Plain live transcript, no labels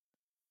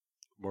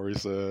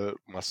Maurice said,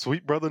 "My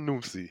sweet brother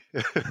Noosey."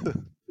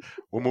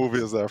 What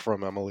movie is that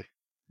from, Emily?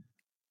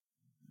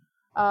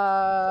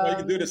 Oh, you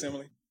can do this,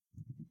 Emily.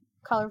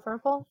 Color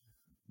Purple.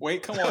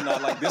 Wait, come on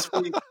now. Like this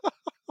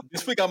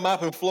week I'm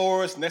mopping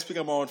floors. Next week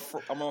I'm on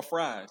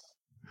fries.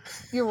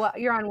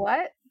 You're on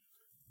what?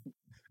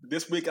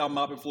 This week I'm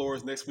mopping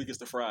floors. Next week it's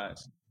the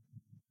fries.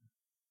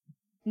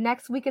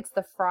 Next week it's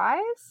the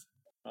fries.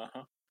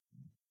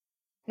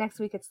 Next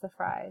week it's the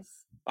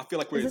fries. I feel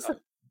like we're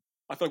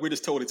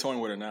just totally toying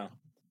with her now.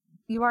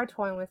 You are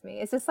toying with me.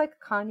 Is this like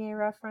a Kanye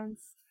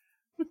reference?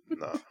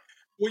 No.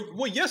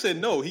 Well, yes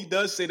and no. He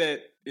does say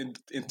that in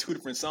two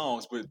different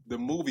songs, but the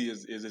movie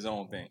is his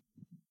own thing.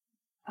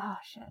 Oh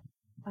shit!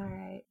 All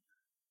right.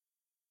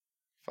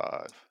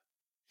 5,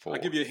 4.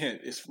 I'll give you a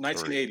hint. It's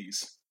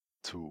 1980s.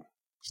 2.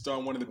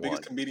 Starring one of the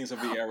biggest comedians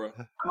of the era.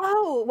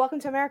 Oh, Welcome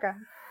to America.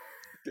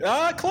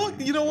 Close.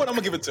 You know what? I'm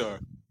gonna give it to her.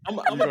 I'm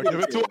gonna give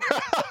it to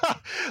her.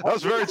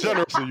 That's very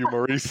generous of you,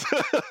 Maurice.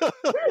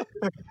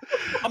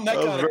 I'm that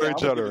was very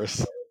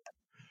generous.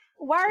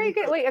 Why are you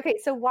going? Wait, okay.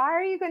 So why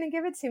are you going to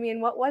give it to me?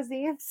 And what was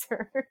the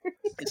answer?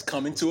 It's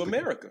Coming to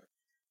America.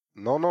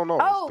 No.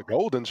 Oh. It's The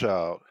Golden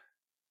Child.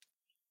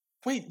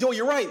 Wait, no,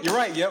 you're right.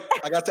 Yep,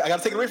 I got to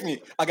take it away from you.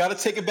 I got to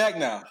take it back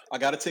now.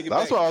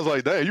 That's why I was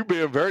like, "Dang, you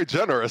being very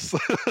generous,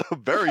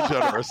 very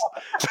generous."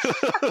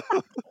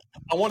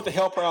 I wanted to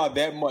help her out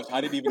that much.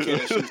 I didn't even care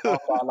that she was talking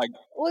about like.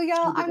 Well,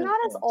 y'all, I'm not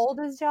as old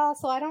as y'all,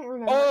 so I don't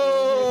remember.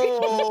 Oh,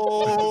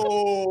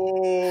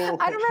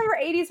 I don't remember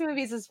 80s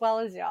movies as well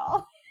as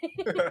y'all.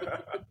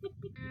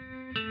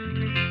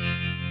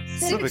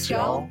 Civics,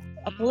 y'all.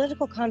 A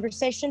political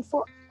conversation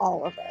for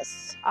all of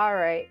us. All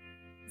right.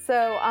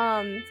 So,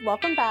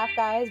 welcome back,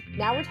 guys.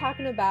 Now we're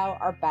talking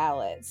about our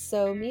ballots.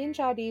 So, me and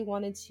Jadi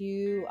wanted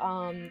to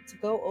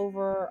go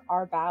over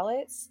our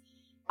ballots.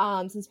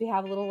 Since we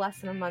have a little less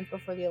than a month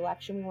before the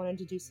election, we wanted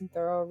to do some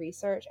thorough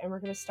research, and we're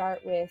going to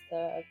start with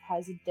the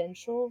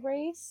presidential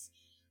race.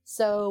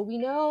 So, we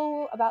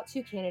know about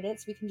 2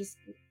 candidates. We can just,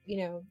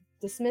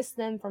 dismiss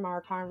them from our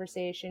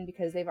conversation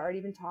because they've already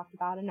been talked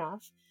about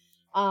enough.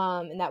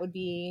 And that would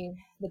be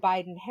the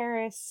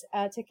Biden-Harris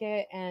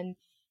ticket and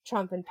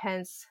Trump and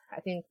Pence.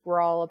 I think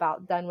we're all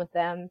about done with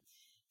them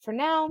for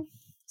now.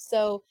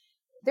 So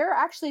there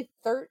are actually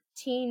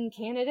 13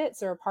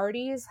 candidates or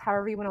parties,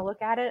 however you want to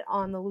look at it,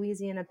 on the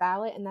Louisiana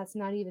ballot, and that's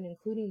not even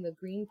including the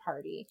Green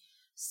Party.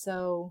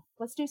 So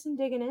let's do some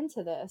digging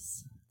into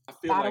this.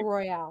 Battle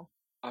Royale.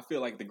 I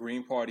feel like the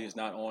Green Party is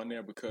not on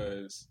there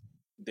because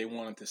they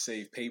wanted to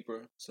save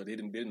paper, so they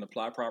didn't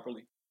apply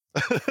properly.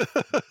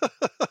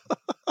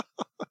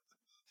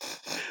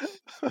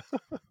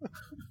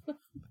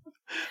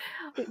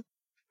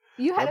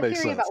 You had a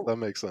theory about that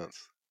makes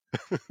sense.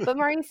 But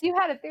Maurice, you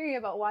had a theory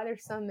about why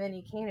there's so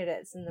many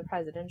candidates in the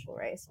presidential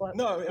race.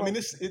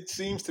 It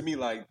seems to me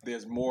like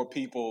there's more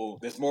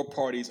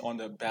parties on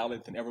the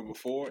ballot than ever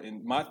before.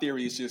 And my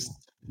theory is just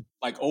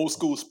like old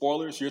school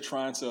spoilers. You're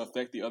trying to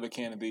affect the other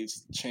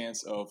candidate's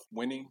chance of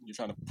winning. You're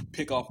trying to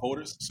pick off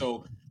voters.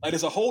 So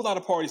there's a whole lot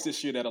of parties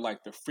this year that are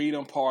like the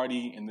Freedom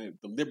Party and the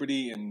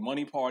Liberty and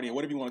Money Party or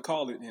whatever you want to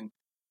call it. And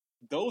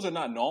those are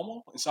not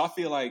normal. And so I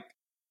feel like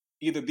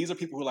either these are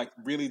people who like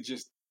really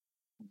just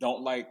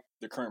don't like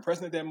the current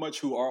president that much,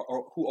 who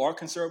are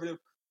conservative,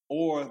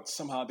 or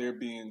somehow they're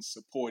being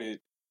supported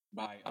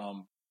by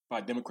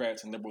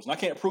Democrats and liberals. And I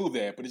can't prove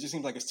that, but it just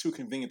seems like it's too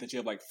convenient that you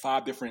have like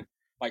 5 different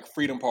like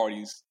freedom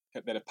parties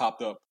that have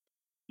popped up,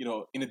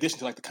 in addition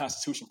to like the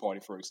Constitution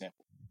Party, for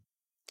example.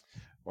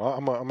 Well,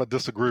 I'm gonna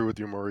disagree with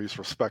you, Maurice,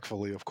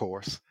 respectfully, of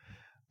course.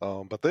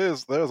 But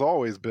there's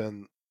always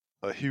been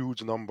a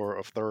huge number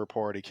of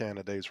third-party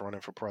candidates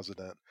running for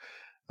president.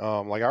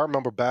 Like I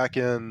remember back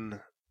in,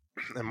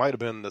 it might have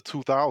been the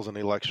 2000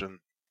 election,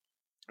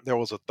 there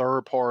was a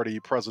third-party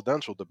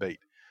presidential debate,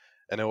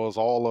 and it was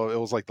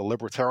like the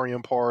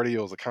Libertarian Party,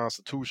 it was the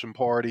Constitution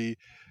Party,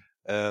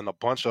 and a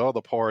bunch of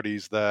other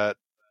parties that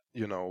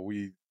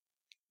we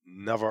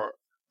never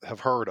have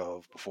heard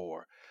of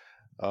before.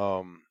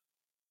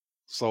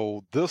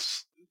 So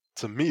this,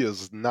 to me,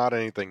 is not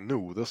anything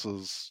new. This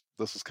is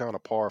kind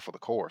of par for the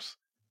course.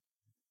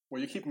 Well,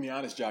 you're keeping me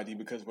honest, Jadi,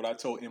 because what I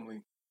told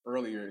Emily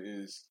earlier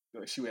is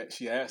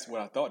she asked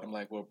what I thought. I'm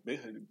like, well,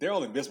 they're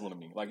all invisible to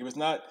me. Like, if it's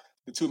not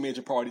the 2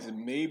 major parties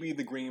and maybe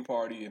the Green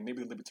Party and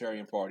maybe the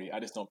Libertarian Party, I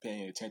just don't pay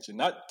any attention.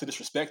 Not to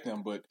disrespect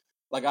them, but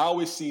like I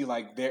always see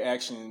like their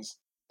actions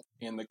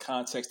in the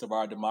context of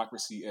our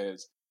democracy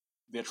as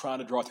they're trying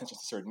to draw attention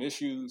to certain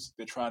issues.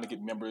 They're trying to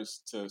get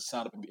members to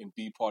sign up and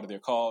be part of their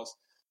cause.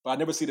 But I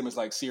never see them as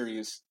like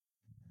serious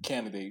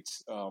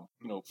candidates. No,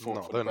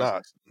 they're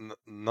not.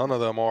 None of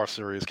them are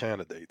serious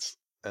candidates.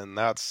 And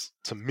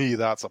to me,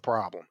 that's a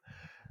problem.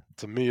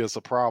 To me, it's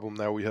a problem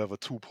that we have a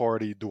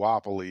 2-party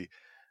duopoly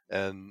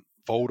and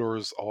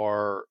voters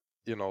are,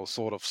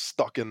 sort of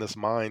stuck in this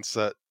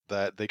mindset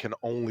that they can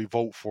only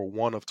vote for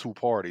one of 2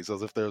 parties,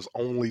 as if there's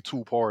only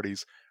 2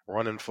 parties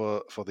running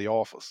for the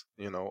office,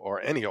 or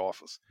any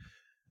office.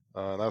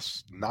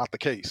 That's not the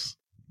case.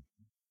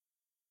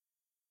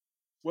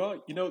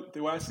 Well,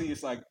 the way I see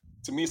it's like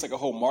to me, it's like a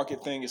whole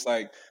market thing. It's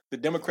like the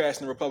Democrats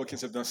and the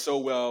Republicans have done so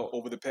well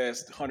over the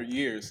past 100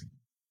 years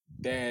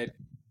that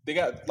they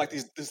got like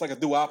this like a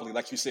duopoly,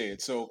 like you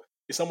said. So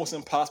it's almost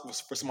impossible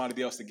for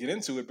somebody else to get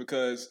into it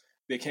because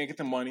they can't get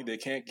the money, they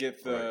can't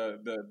get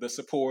the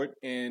support,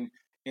 and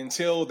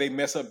until they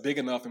mess up big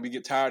enough and we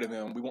get tired of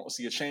them, we won't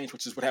see a change,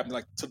 which is what happened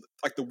like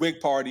the Whig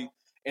Party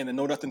and the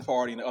Know Nothing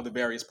Party and the other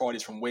various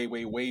parties from way,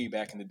 way, way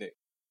back in the day.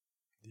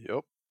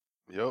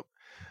 Yep.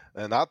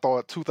 And I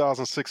thought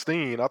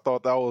 2016, I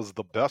thought that was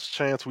the best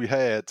chance we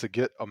had to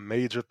get a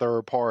major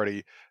third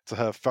party to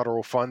have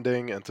federal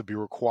funding and to be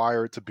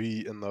required to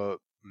be in the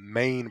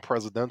main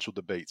presidential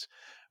debates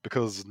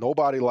because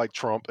nobody liked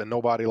Trump and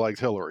nobody liked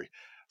Hillary.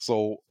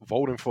 So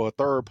voting for a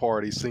third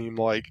party seemed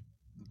like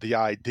the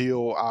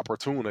ideal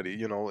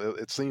opportunity.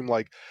 It seemed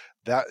like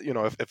that,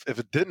 if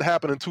it didn't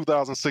happen in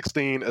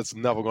 2016, it's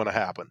never going to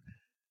happen.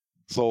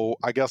 So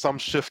I guess I'm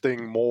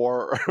shifting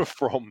more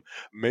from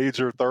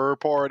major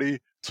third party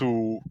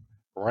to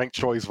ranked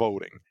choice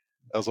voting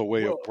as a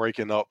way of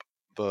breaking up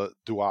the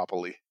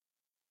duopoly.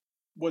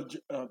 Well,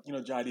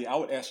 Jadi, I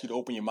would ask you to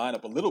open your mind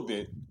up a little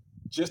bit,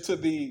 just to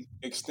the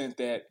extent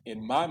that,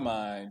 in my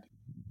mind,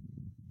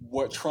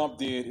 what Trump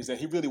did is that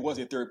he really was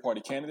a third party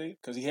candidate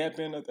because he had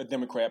been a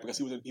Democrat because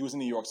he was in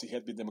New York, so he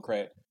had to be a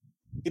Democrat.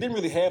 He didn't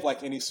really have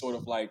like any sort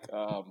of like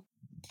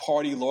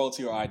party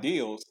loyalty or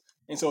ideals.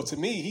 And so to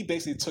me, he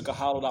basically took a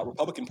hollowed out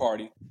Republican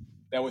Party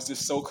that was this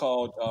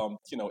so-called,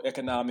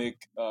 economic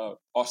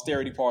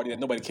austerity party that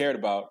nobody cared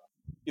about,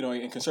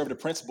 and conservative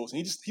principles. And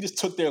he just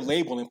took their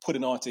label and put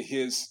it onto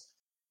his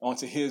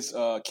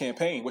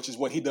campaign, which is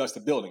what he does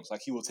to buildings.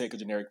 Like he will take a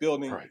generic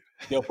building, Right.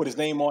 They'll put his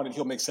name on it,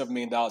 he'll make $7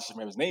 million just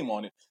from his name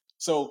on it.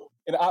 So,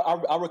 and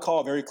I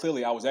recall very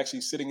clearly, I was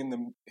actually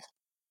sitting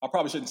I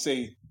probably shouldn't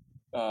say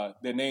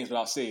their names, but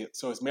I'll say it.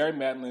 So it's Mary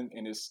Madeline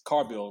and his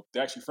Carbill.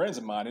 They're actually friends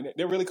of mine, and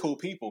they're really cool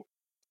people.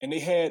 And they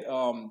had,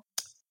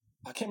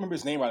 I can't remember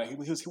his name right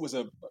now. He was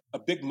a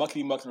big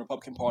muckety-muck in the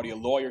Republican Party, a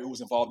lawyer who was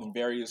involved in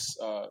various,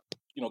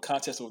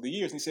 contests over the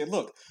years. And he said,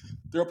 look,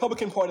 the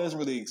Republican Party doesn't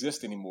really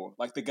exist anymore.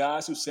 Like the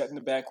guys who sat in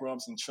the back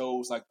rooms and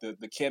chose like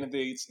the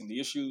candidates and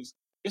the issues,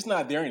 it's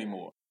not there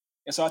anymore.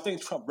 And so I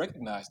think Trump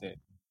recognized that.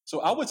 So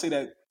I would say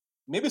that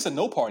maybe it's a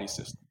no-party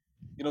system,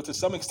 to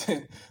some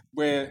extent,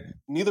 where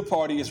neither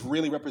party is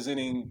really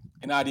representing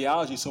an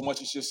ideology so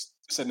much as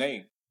it's a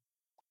name.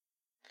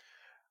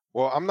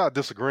 Well, I'm not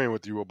disagreeing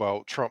with you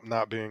about Trump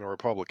not being a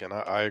Republican.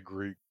 I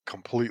agree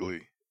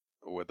completely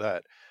with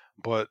that.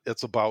 But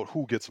it's about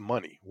who gets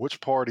money. Which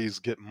parties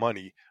get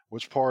money?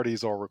 Which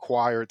parties are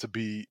required to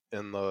be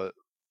in the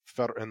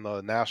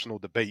national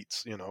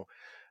debates?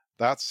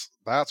 That's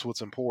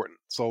what's important.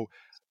 So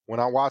when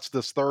I watched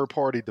this third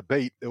party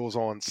debate, it was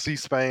on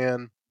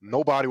C-SPAN.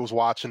 Nobody was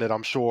watching it,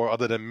 I'm sure,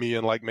 other than me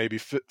and like maybe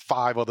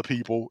 5 other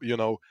people.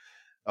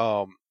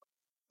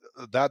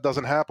 That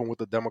doesn't happen with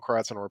the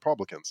Democrats and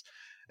Republicans.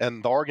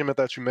 And the argument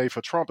that you made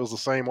for Trump is the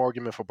same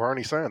argument for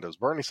Bernie Sanders.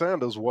 Bernie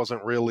Sanders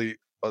wasn't really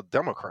a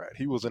Democrat.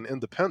 He was an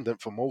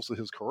independent for most of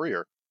his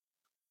career.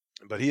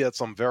 But he had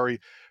some very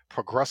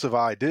progressive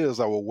ideas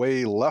that were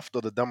way left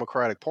of the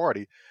Democratic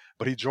Party.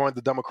 But he joined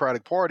the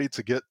Democratic Party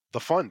to get the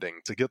funding,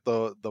 to get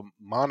the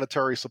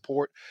monetary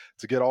support,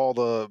 to get all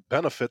the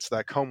benefits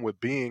that come with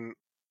being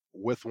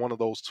with one of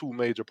those two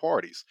major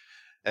parties.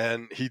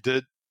 And he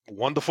did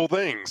wonderful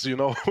things,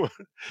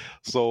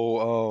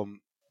 So,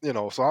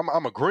 so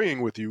I'm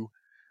agreeing with you.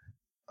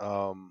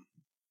 I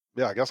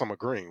guess I'm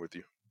agreeing with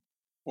you.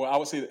 Well, I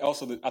would say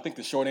also I think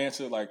the short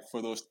answer, like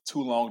for those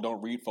too long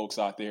don't read folks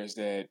out there, is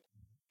that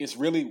it's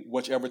really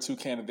whichever two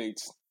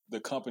candidates the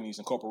companies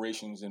and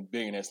corporations and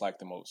billionaires like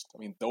the most. I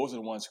mean, those are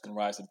the ones who can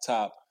rise to the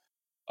top,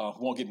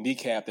 who won't get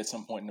kneecapped at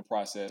some point in the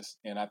process.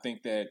 And I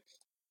think that,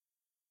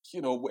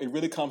 it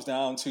really comes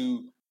down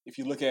to, if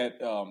you look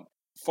at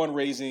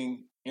fundraising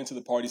into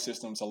the party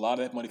systems, a lot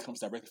of that money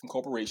comes directly from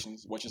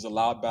corporations, which is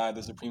allowed by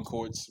the Supreme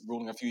Court's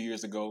ruling a few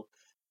years ago.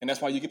 And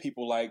that's why you get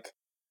people like,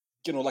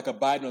 like a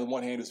Biden on the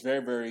one hand who's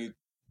very, very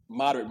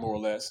moderate, more or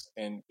less,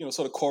 and,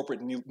 sort of corporate,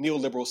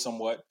 neoliberal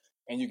somewhat.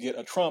 And you get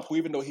a Trump who,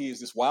 even though he is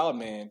this wild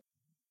man,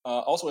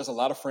 also has a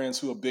lot of friends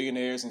who are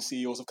billionaires and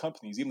CEOs of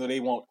companies, even though they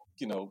won't,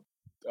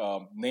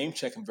 name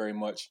check him very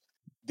much.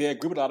 They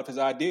agree with a lot of his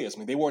ideas. I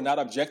mean, they were not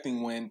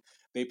objecting when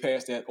they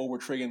passed that over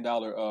 $1 trillion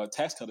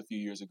tax cut a few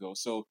years ago.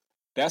 So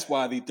that's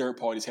why the third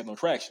parties have no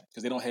traction,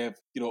 because they don't have,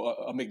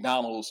 a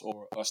McDonald's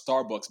or a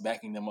Starbucks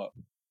backing them up.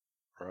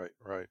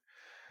 Right.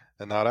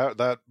 And now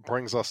that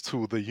brings us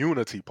to the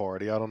Unity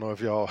Party. I don't know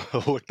if y'all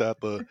looked at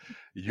the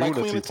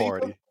Unity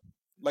Party.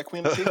 Like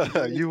Queen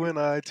Latifah?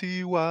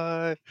 UNITY.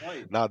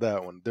 Right. Not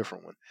that one,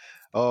 different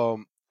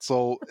one.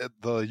 So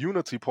the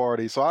Unity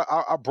Party, so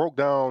I broke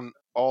down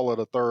all of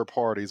the third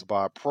parties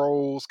by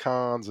pros,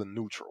 cons, and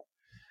neutral.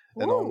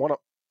 Ooh. And on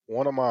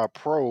one of my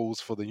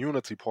pros for the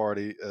Unity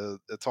Party,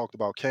 they talked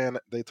about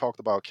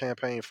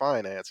campaign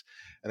finance,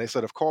 and they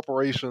said if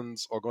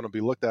corporations are going to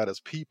be looked at as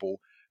people,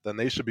 then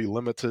they should be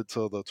limited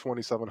to the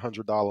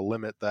 $2,700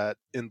 limit that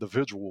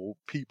individual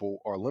people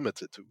are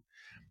limited to.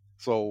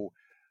 So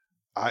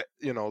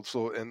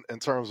so in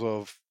terms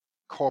of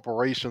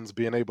corporations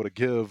being able to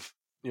give,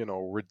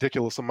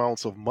 ridiculous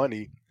amounts of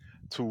money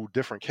to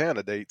different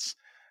candidates.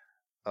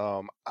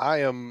 I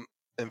am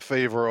in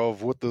favor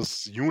of what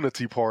this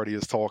unity party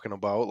is talking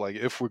about. Like,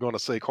 if we're going to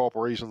say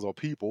corporations are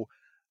people,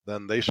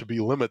 then they should be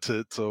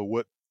limited to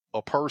what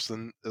a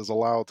person is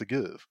allowed to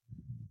give.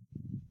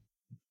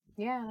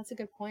 Yeah, that's a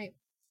good point.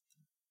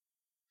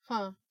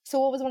 Huh. So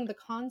what was one of the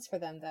cons for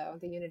them, though,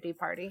 the Unity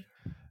Party?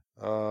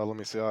 Let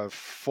me see. I have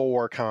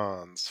 4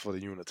 cons for the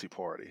Unity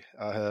Party.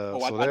 I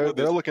have I know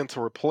they're this. looking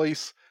to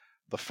replace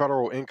the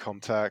federal income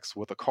tax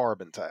with a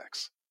carbon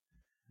tax.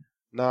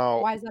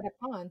 Now, Why is that a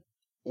con?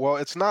 well,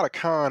 it's not a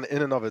con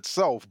in and of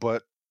itself,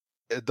 but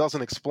it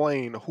doesn't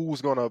explain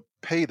who's going to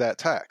pay that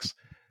tax.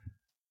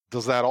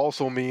 Does that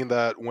also mean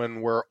that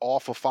when we're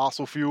off of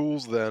fossil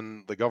fuels,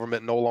 then the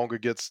government no longer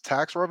gets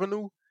tax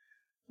revenue?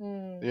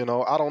 I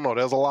don't know.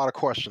 There's a lot of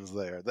questions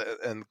there,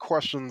 and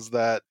questions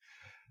that,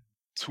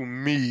 to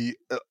me,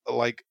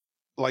 like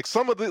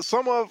some of the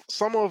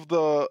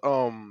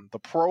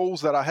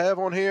pros that I have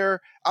on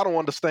here, I don't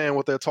understand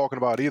what they're talking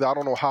about either. I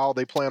don't know how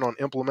they plan on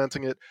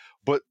implementing it,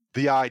 but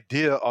the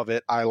idea of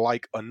it I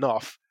like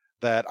enough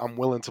that I'm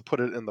willing to put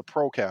it in the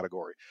pro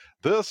category.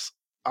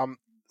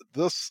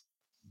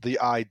 The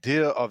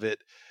idea of it,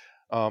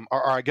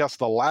 or I guess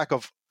the lack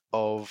of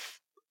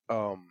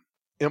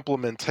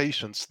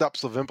implementation,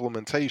 steps of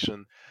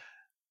implementation,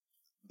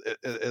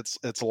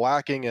 it's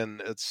lacking,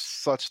 and it's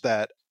such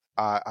that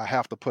I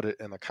have to put it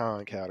in a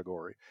con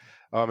category.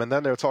 And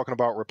then they're talking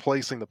about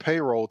replacing the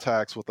payroll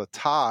tax with a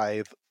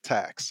tithe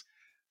tax,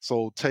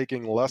 so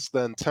taking less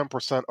than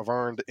 10% of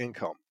earned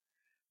income.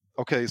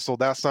 Okay, so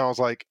that sounds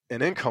like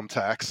an income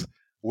tax,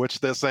 which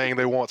they're saying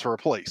they want to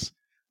replace.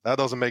 That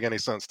doesn't make any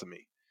sense to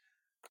me.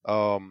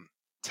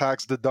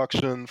 Tax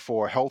deduction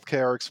for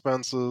healthcare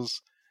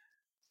expenses.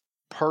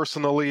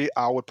 Personally,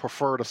 I would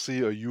prefer to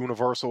see a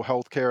universal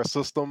healthcare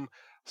system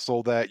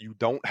so that you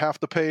don't have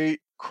to pay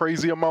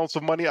crazy amounts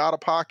of money out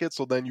of pocket,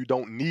 so then you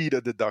don't need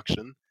a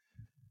deduction.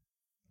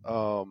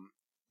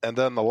 And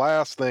then the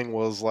last thing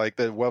was, like,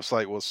 their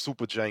website was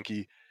super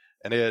janky,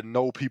 and they had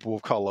no people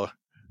of color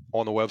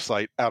on the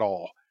website at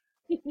all.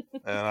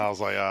 And I was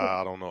like,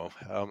 I don't know.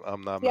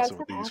 I'm not messing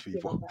with these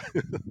people.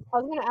 I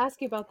was going to ask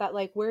you about that.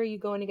 Like, where are you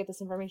going to get this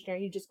information? Are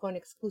you just going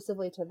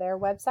exclusively to their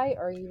website,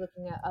 or are you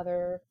looking at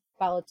other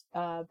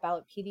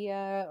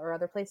Ballotpedia or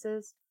other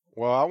places?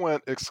 Well, I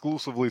went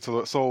exclusively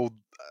to so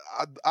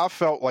I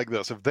felt like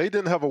this. If they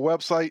didn't have a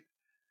website,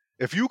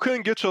 if you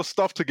couldn't get your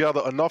stuff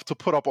together enough to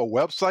put up a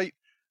website,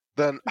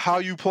 then how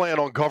you plan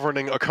on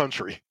governing a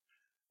country?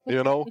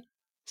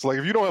 It's like,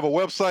 if you don't have a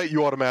website,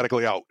 you're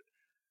automatically out.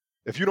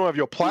 If you don't have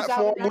your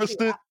platform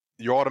listed,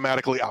 you're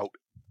automatically out.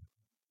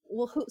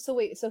 Well, so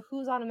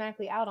who's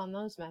automatically out on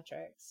those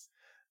metrics?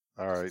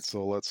 All right,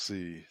 so let's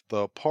see.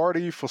 The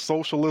Party for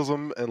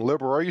Socialism and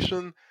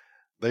Liberation,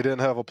 they didn't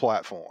have a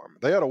platform.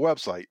 They had a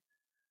website,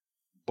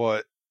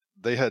 but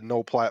they had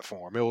no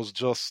platform. It was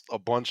just a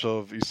bunch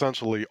of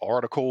essentially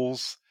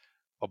articles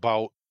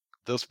about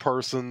this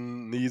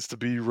person needs to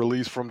be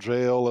released from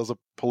jail as a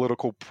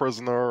political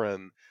prisoner,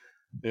 and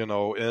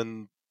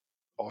in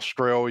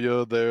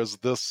Australia there's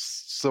this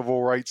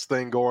civil rights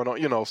thing going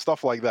on,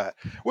 stuff like that,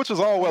 which is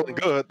all well and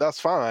good. That's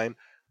fine.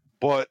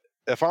 But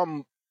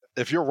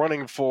if you're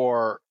running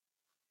for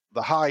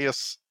the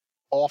highest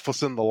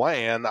office in the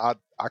land, I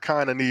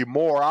kind of need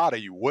more out of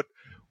you.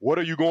 What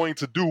are you going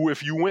to do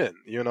if you win?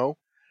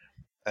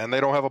 And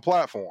they don't have a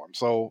platform.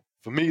 So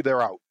for me,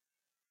 they're out.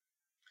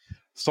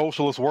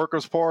 Socialist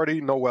Workers Party,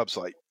 no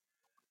website.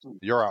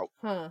 You're out.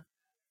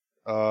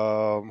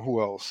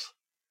 Who else?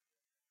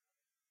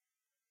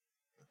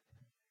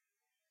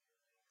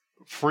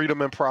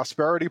 Freedom and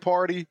Prosperity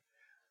Party,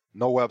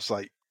 no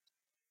website.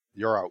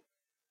 You're out.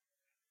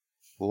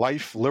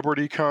 Life,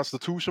 Liberty,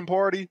 Constitution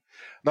Party.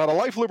 Now, the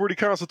Life, Liberty,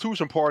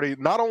 Constitution Party,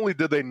 not only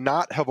did they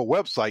not have a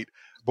website,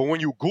 but when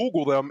you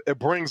Google them, it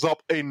brings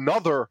up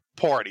another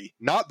party,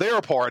 not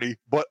their party,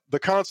 but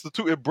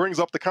it brings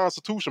up the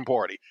Constitution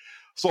Party.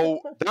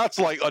 So that's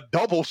like a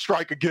double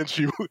strike against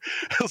you.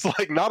 It's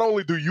like, not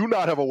only do you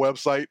not have a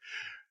website,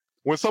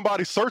 when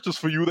somebody searches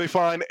for you, they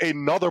find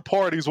another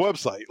party's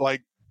website.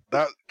 Like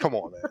that. Come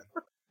on, man.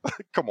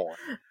 Come on.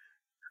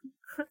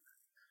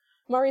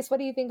 Maurice, what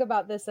do you think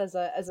about this as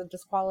a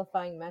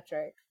disqualifying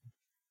metric?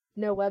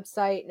 No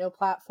website, no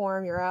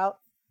platform, you're out.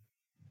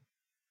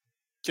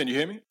 Can you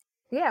hear me?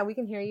 Yeah, we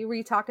can hear you. Were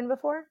you talking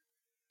before?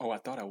 Oh, I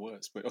thought I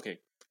was, but okay.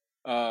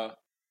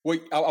 Well,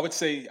 I would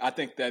say I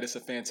think that it's a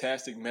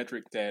fantastic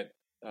metric that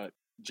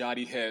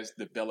Jody has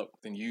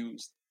developed and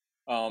used.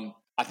 I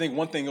think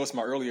one thing goes to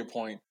my earlier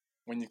point.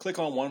 When you click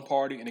on one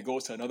party and it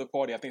goes to another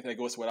party, I think that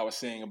goes to what I was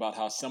saying about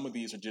how some of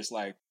these are just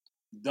like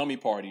dummy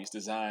parties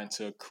designed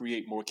to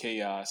create more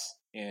chaos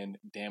and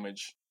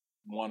damage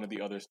one or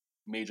the other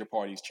major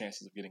party's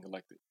chances of getting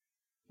elected.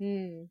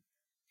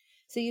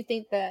 So you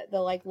think that the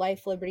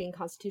Life, Liberty, and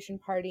Constitution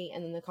Party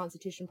and then the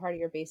Constitution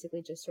Party are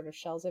basically just sort of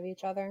shells of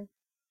each other?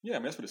 Yeah, I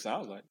mean, that's what it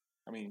sounds like.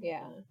 I mean,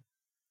 yeah,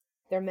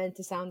 they're meant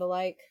to sound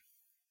alike.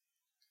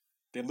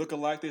 They look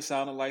alike. They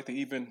sound alike. They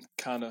even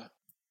kind of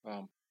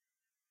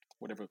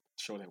whatever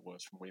show that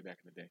was from way back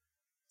in the day.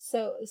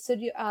 So do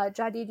you,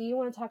 Jadi, do you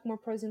want to talk more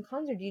pros and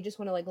cons, or do you just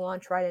want to like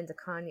launch right into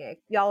Kanye?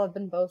 Y'all have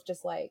been both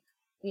just like,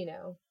 you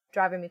know,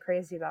 driving me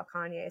crazy about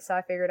Kanye, so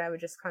I figured I would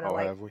just kind of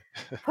like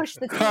push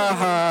the two of you.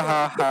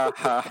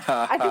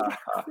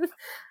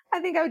 I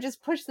think I would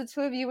just push the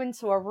two of you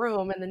into a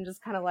room and then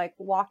just kind of like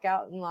walk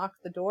out and lock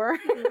the door.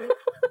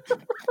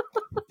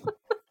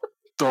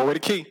 Throw away the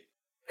key.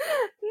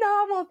 No,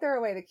 I won't throw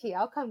away the key.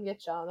 I'll come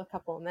get y'all in a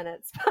couple of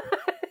minutes.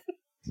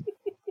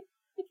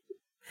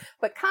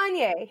 But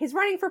Kanye, he's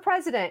running for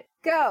president.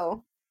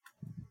 Go.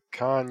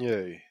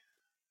 Kanye.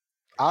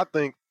 I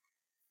think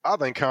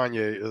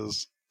Kanye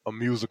is a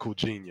musical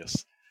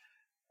genius.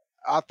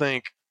 I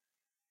think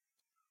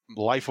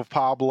Life of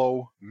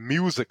Pablo,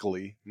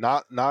 musically,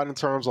 not in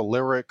terms of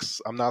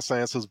lyrics, I'm not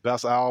saying it's his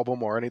best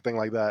album or anything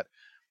like that,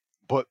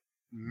 but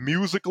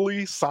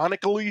musically,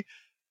 sonically,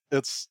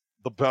 it's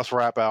the best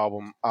rap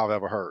album I've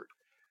ever heard.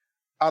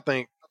 I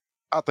think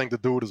the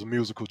dude is a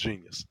musical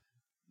genius.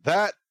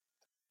 That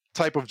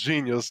type of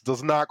genius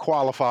does not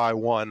qualify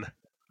one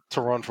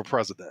to run for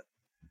president.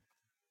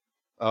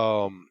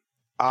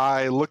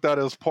 I looked at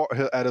his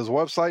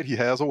website. He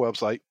has a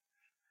website,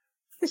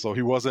 so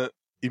he wasn't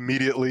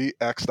immediately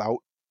X'd out.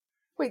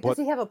 Wait, does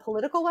he have a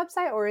political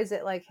website, or is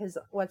it like his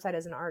website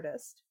as an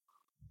artist?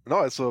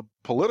 No, it's a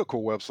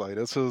political website.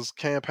 It's his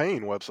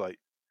campaign website.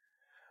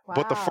 Wow.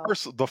 But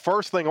the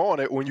first thing on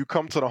it, when you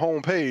come to the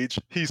homepage,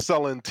 he's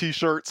selling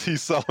T-shirts,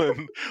 he's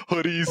selling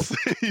hoodies,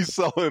 he's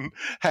selling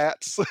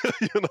hats.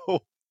 You know,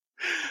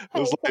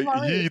 it's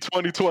like Yee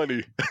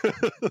 2020.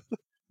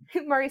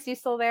 Maurice, you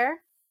still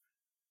there?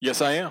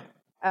 Yes, I am.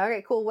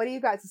 Okay, cool. What do you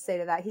got to say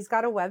to that? He's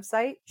got a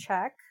website.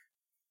 Check.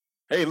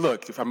 Hey,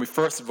 look.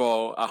 First of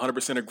all, I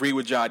 100% agree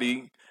with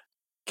Jadi.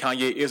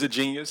 Kanye is a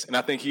genius, and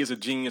I think he is a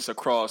genius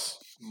across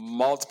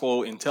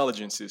multiple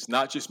intelligences,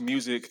 not just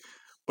music,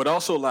 but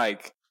also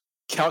like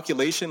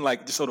calculation,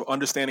 like just sort of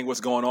understanding what's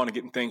going on and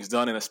getting things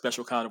done in a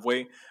special kind of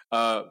way.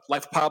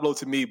 Life of Pablo,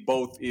 to me,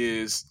 both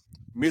is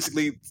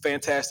musically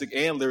fantastic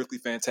and lyrically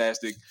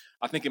fantastic.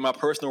 I think in my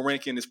personal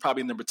ranking, it's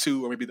probably number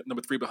 2 or maybe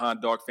number 3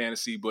 behind Dark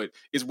Fantasy, but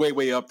it's way,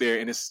 way up there,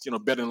 and it's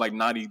better than like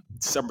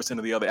 97%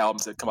 of the other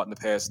albums that come out in the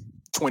past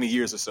 20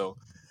 years or so.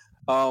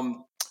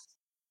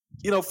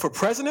 For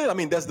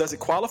president, does it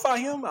qualify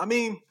him?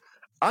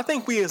 I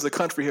think we as a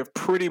country have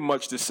pretty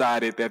much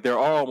decided that there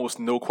are almost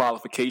no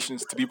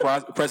qualifications to be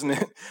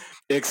president,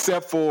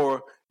 except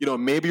for,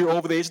 maybe you're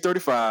over the age of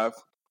 35,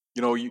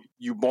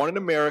 you're born in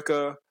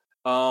America,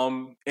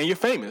 and you're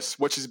famous,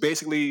 which is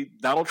basically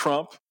Donald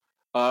Trump.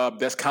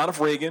 That's kind of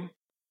Reagan.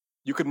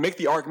 You could make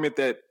the argument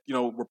that,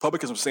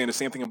 Republicans were saying the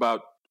same thing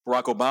about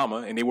Barack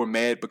Obama, and they were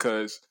mad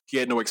because he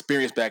had no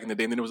experience back in the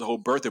day, and then there was a whole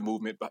birther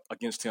movement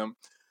against him.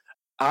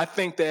 I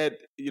think that,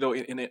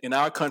 in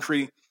our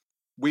country,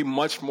 we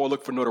much more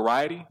look for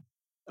notoriety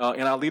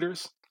in our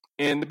leaders.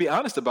 And to be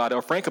honest about it,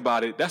 or frank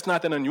about it, that's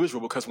not that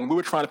unusual, because when we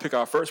were trying to pick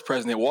our first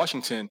president,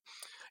 Washington,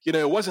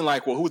 it wasn't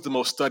like, well, who's the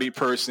most studied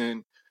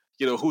person,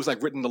 who's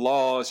like written the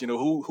laws,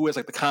 who has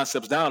like the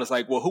concepts down. It's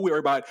like, well, who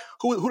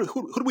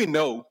do we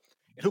know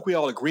and who can we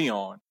all agree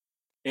on?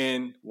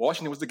 And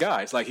Washington was the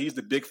guy. It's like he's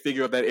the big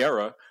figure of that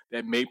era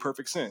that made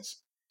perfect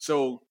sense.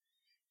 So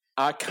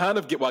I kind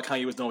of get why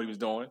Kanye was doing what he was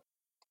doing.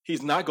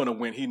 He's not going to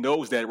win. He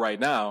knows that right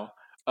now.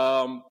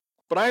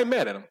 But I ain't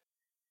mad at him.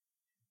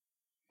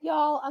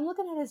 Y'all, I'm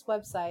looking at his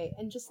website,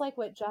 and just like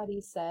what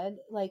Jadi said,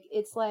 like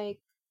it's like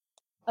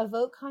a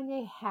Vote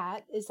Kanye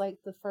hat is like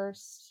the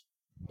first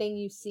thing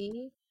you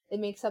see. It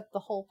makes up the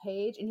whole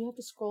page, and you have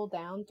to scroll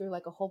down through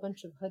like a whole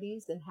bunch of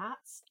hoodies and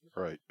hats,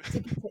 right, to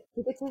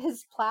get to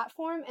his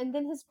platform. And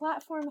then his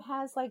platform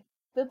has like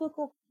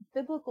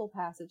biblical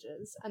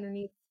passages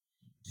underneath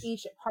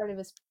each part of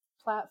his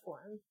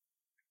platform.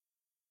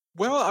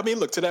 Well,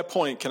 look, to that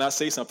point, can I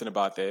say something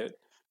about that?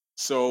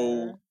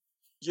 So,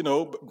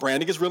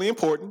 branding is really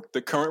important.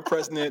 The current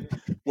president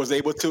was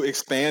able to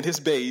expand his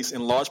base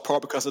in large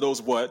part because of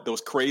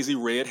those crazy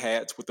red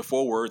hats with the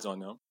 4 words on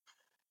them.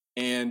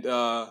 And,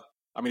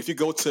 if you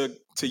go to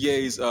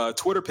Ye's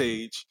Twitter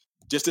page,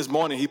 just this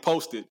morning he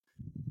posted,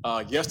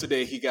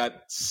 yesterday he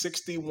got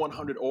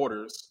 6,100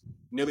 orders,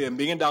 nearly $1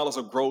 million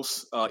of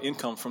gross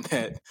income from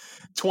that.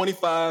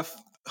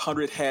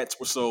 2,500 hats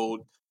were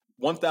sold,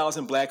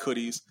 1,000 black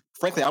hoodies.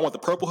 Frankly, I want the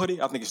purple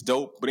hoodie. I think it's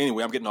dope. But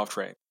anyway, I'm getting off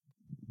track.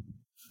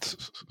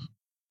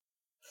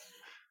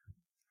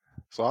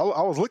 So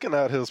I was looking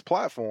at his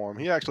platform.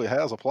 He actually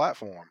has a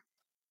platform.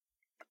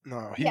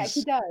 Yeah,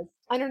 he does.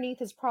 Underneath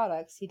his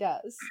products, he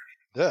does.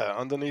 Yeah,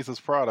 underneath his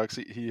products,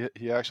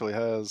 he actually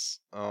has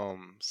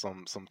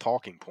some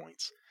talking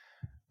points,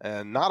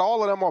 and not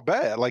all of them are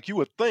bad. Like you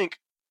would think,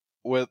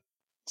 with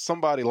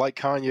somebody like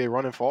Kanye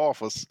running for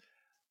office,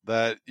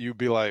 that you'd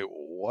be like,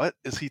 what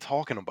is he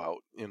talking about?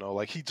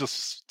 Like he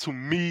just, to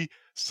me,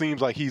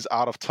 seems like he's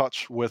out of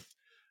touch with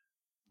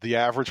the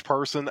average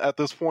person at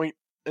this point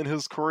in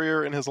his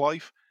career, in his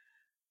life.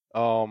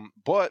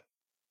 But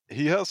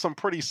he has some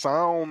pretty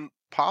sound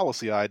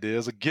policy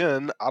ideas.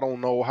 Again, I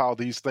don't know how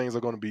these things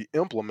are going to be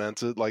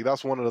implemented. Like,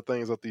 that's one of the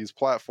things that these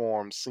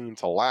platforms seem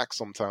to lack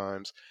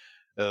sometimes,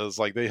 is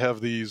like they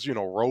have these,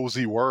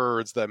 rosy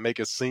words that make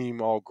it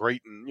seem all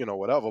great and,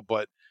 whatever,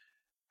 but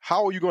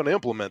how are you going to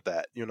implement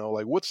that?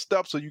 Like, what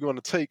steps are you going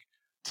to take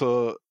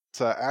to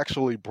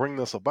actually bring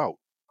this about?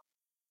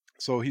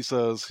 So he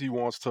says he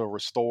wants to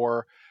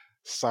restore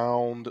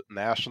sound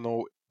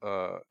national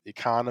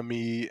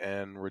economy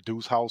and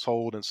reduce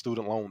household and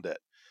student loan debt.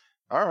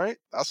 All right,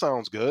 that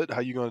sounds good.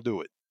 How you going to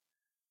do it?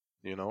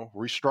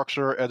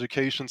 Restructure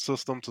education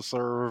system to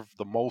serve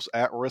the most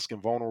at-risk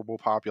and vulnerable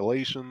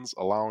populations,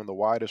 allowing the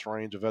widest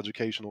range of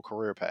educational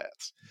career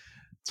paths.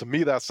 To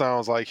me, that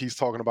sounds like he's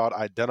talking about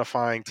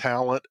identifying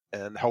talent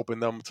and helping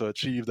them to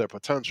achieve their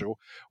potential,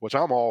 which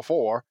I'm all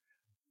for.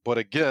 But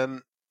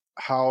again,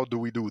 how do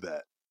we do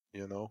that?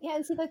 Yeah,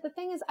 and see, like, the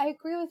thing is, I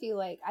agree with you.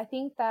 Like, I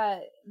think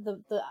that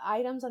the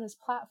items on his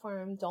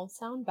platform don't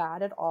sound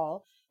bad at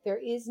all. There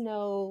is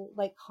no,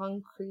 like,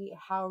 concrete,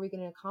 how are we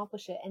going to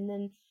accomplish it? And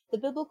then the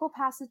biblical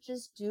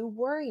passages do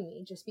worry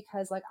me, just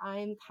because, like,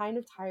 I'm kind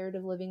of tired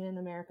of living in an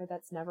America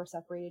that's never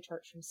separated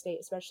church from state,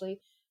 especially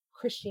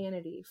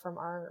Christianity from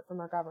our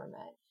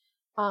government.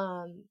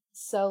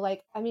 So,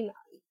 like, I mean,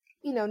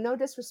 no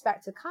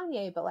disrespect to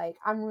Kanye, but, like,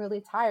 I'm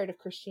really tired of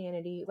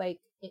Christianity, like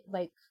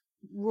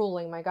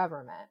ruling my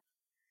government.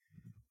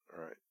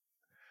 Right.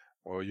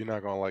 Well, you're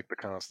not gonna like the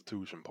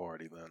Constitution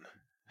Party then.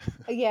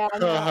 Yeah,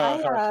 no,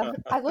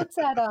 I looked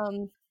at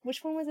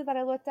which one was it that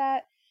I looked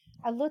at?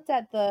 I looked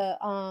at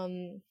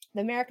the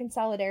American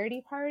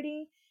Solidarity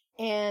Party,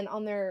 and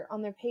on their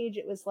page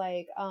it was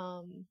like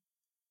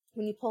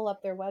when you pull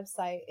up their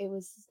website, it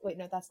was, wait,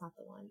 no, that's not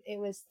the one. It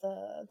was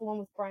the one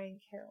with Brian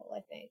Carroll,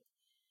 I think.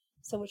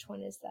 So which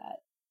one is that?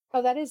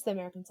 Oh, that is the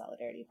American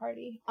Solidarity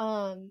Party.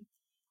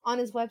 On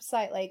his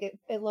website, like,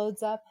 it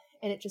loads up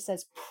and it just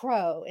says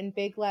pro in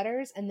big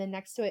letters, and then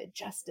next to it,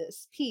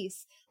 justice,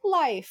 peace,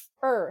 life,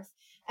 earth.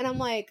 And I'm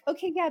like,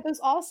 okay, yeah, those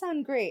all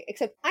sound great,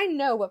 except I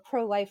know what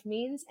pro-life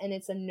means, and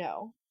it's a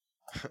no.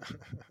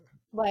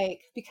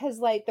 Like, because,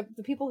 like,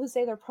 the people who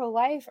say they're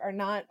pro-life are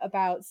not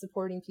about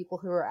supporting people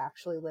who are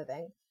actually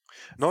living.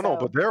 No,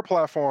 but their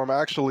platform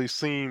actually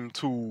seemed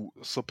to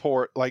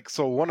support, like,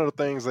 so one of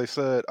the things they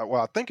said,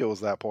 well, I think it was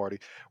that party,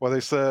 where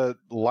they said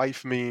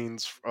life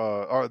means,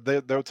 or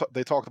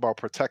they talked about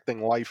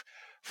protecting life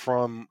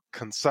from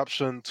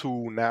conception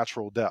to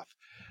natural death.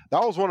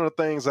 That was one of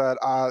the things that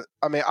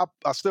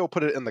I still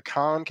put it in the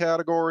con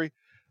category,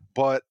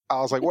 but I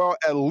was like, well,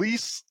 at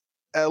least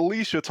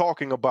you're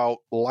talking about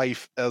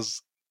life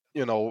as,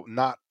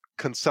 not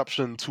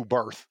conception to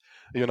birth.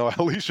 At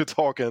least you're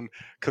talking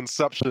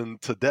conception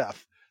to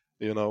death,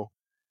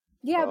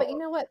 Yeah, but you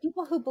know what?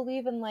 People who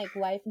believe in, like,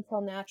 life until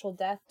natural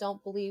death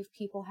don't believe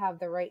people have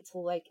the right to,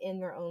 like,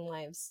 end their own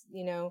lives,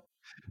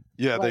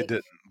 Yeah, like, they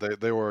didn't.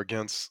 They were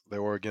against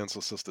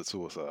assisted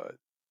suicide.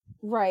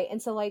 Right.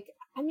 And so, like,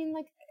 I mean,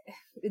 like,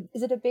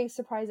 is it a big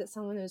surprise that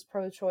someone who's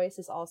pro-choice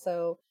is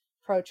also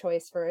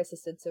pro-choice for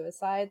assisted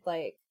suicide?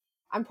 Like,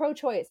 I'm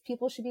pro-choice.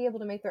 People should be able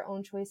to make their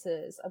own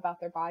choices about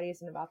their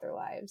bodies and about their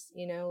lives,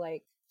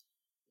 like,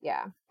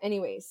 yeah.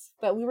 Anyways,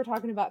 but we were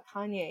talking about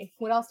Kanye.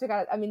 What else we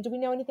got? I mean, do we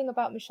know anything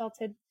about Michelle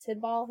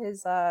Tidball,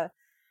 his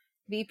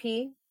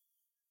VP?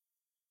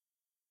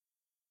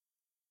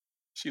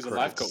 She's a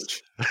life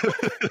coach.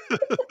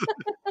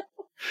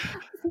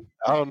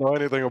 I don't know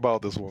anything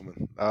about this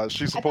woman.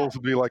 She's supposed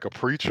to be like a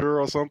preacher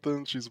or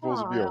something. She's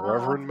supposed to be a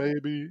reverend,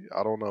 maybe.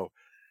 I don't know.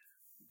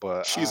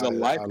 But she's a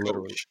life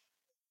coach.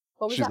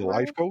 She's a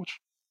life coach?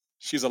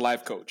 She's a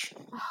life coach.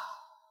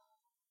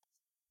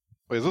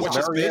 Wait, is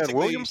this Marianne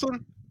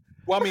Williamson?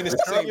 Well, I mean, it's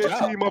the same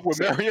job. Team up with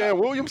Marianne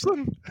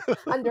Williamson?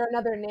 Under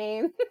another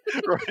name.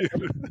 Right.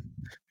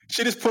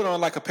 She just put on,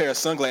 like, a pair of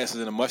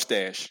sunglasses and a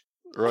mustache.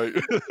 Right.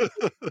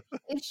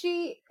 Is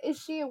she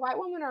a white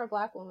woman or a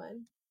black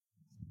woman?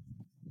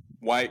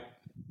 White.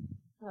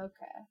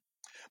 Okay.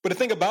 But the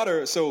thing about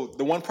her, so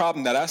the one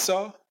problem that I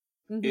saw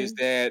is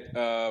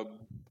that,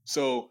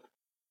 so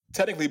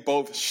technically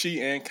both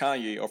she and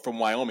Kanye are from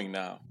Wyoming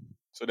now.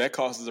 So that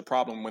causes a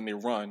problem when they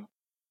run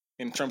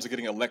in terms of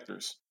getting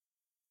electors.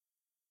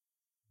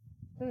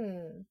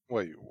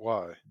 Wait,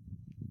 why?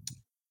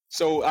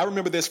 So I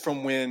remember this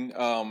from when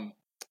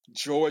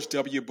George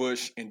W.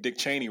 Bush and Dick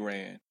Cheney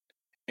ran.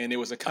 And there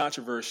was a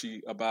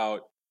controversy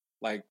about,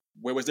 like,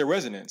 where was their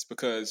residence?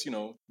 Because,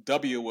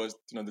 W was,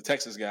 the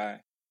Texas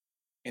guy.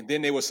 And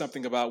then there was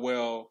something about,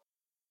 well,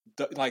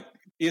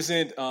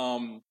 isn't,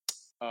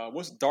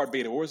 what's Darth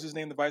Vader? What was his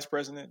name, the vice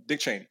president? Dick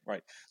Cheney,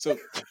 right. So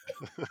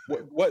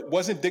what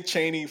wasn't Dick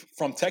Cheney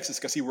from Texas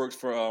because he worked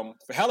for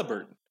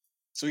Halliburton.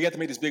 So he had to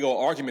make this big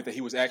old argument that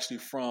he was actually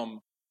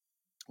from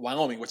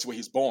Wyoming, which is where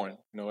he's born.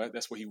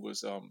 That's where he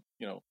was,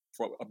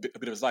 for a bit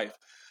of his life.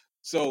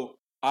 So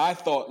I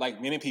thought,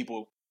 like many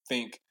people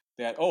think,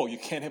 that, you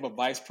can't have a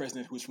vice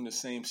president who's from the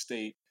same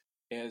state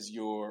as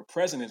your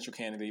presidential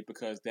candidate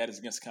because that is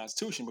against the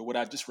Constitution. But what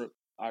I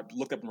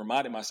looked up and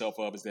reminded myself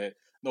of is that,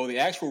 no, the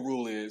actual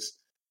rule is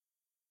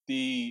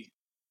the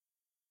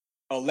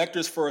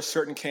electors for a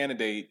certain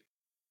candidate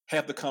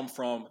have to come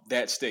from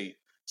that state.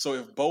 So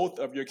if both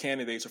of your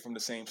candidates are from the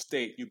same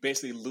state, you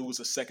basically lose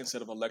a second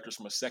set of electors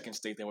from a second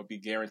state that would be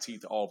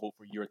guaranteed to all vote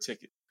for your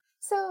ticket.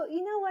 So,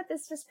 you know what?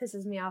 This just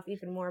pisses me off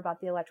even more about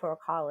the Electoral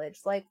College.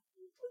 Like,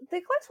 the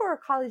Electoral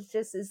College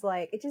just is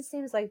like, it just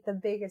seems like the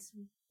biggest,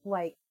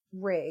 like,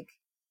 rig.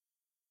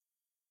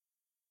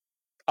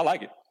 I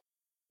like it.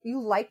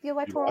 You like the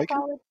Electoral like it?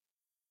 College?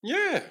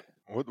 Yeah.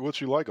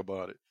 What you like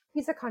about it?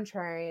 He's a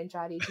contrarian,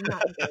 Jody. Do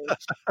not engage.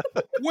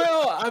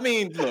 Well, I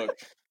mean,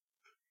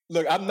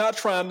 look, I'm not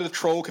trying to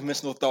troll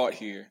conventional thought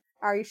here.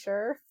 Are you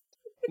sure?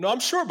 No,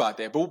 I'm sure about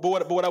that. But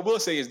what I will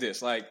say is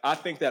this: like, I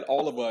think that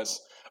all of us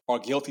are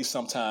guilty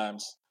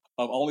sometimes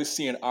of only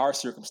seeing our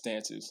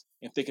circumstances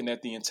and thinking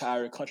that the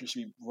entire country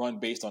should be run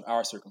based on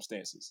our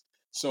circumstances.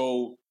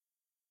 So,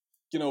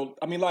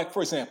 I mean, like,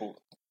 for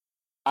example,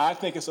 I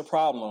think it's a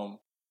problem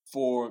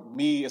for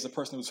me as a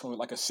person who's from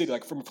like a city,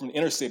 like from the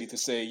inner city, to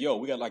say, yo,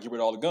 we got to like get rid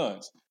of all the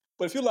guns.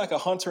 But if you're like a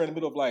hunter in the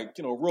middle of like,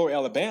 rural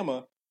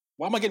Alabama,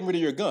 why am I getting rid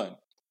of your gun?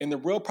 And the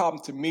real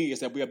problem to me is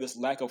that we have this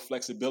lack of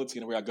flexibility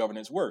in the way our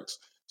governance works.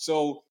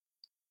 So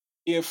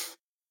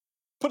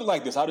put it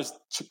like this, I'll just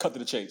cut to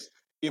the chase.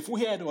 If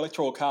we had an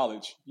electoral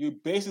college, you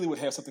basically would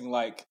have something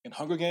like in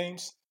Hunger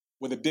Games,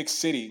 where the big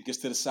city gets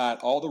to decide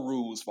all the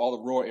rules for all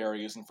the rural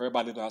areas and for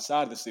everybody living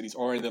outside of the cities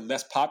or in the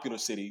less popular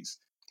cities.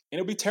 And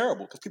it would be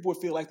terrible because people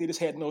would feel like they just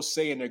had no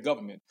say in their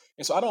government.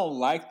 And so I don't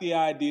like the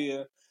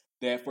idea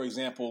that, for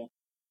example,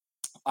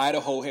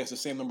 Idaho has the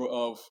same number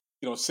of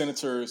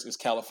senators as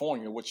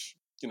California, which,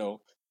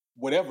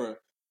 whatever.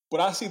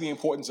 But I see the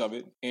importance of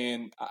it.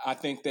 And I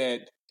think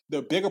that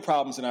the bigger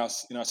problems in our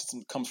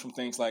system comes from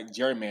things like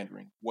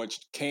gerrymandering, which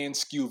can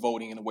skew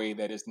voting in a way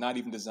that is not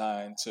even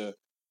designed to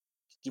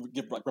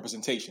give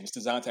representation. It's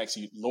designed to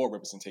actually lower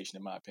representation,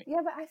 in my opinion.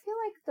 Yeah, but I feel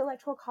like the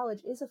Electoral College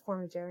is a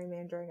form of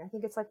gerrymandering. I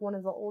think it's like one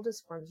of the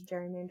oldest forms of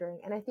gerrymandering.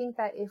 And I think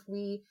that if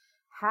we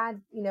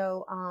had,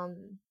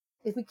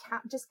 if we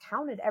just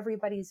counted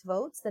everybody's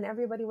votes, then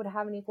everybody would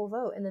have an equal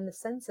vote. And then the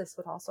census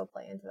would also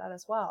play into that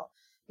as well.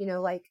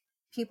 Like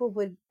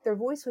their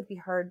voice would be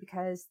heard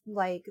because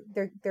like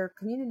their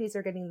communities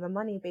are getting the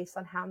money based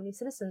on how many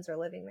citizens are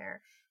living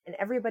there. And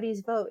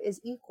everybody's vote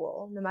is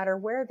equal, no matter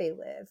where they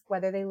live,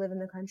 whether they live in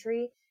the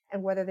country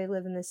and whether they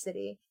live in the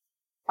city.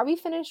 Are we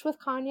finished with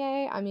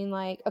Kanye? I mean,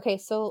 like, okay,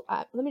 so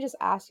let me just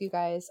ask you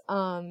guys.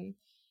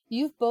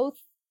 You've both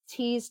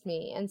teased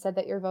me and said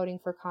that you're voting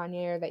for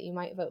Kanye or that you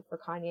might vote for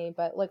Kanye,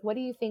 but like, what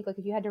do you think? Like,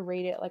 if you had to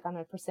rate it like on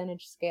a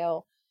percentage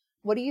scale,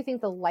 what do you think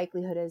the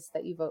likelihood is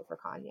that you vote for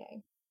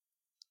Kanye?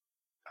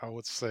 I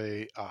would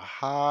say a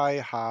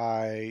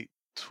high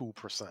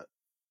 2%.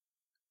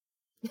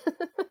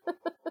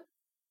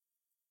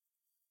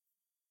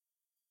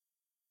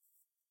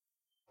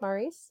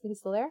 Maurice, you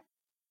still there?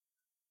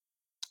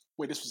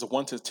 Wait, this was a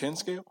 1 to 10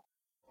 scale?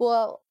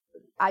 Well,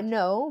 I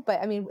know, but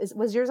I mean,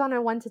 was yours on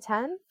a 1 to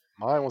 10?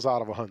 Mine was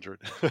out of 100.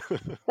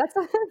 That's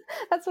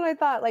what I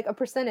thought, like a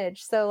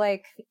percentage. So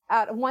like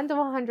out of 1 to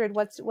 100,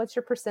 what's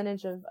your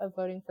percentage of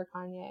voting for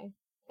Kanye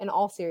in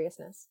all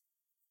seriousness?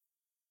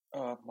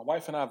 My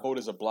wife and I vote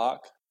as a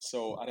block,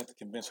 so I'd have to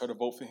convince her to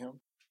vote for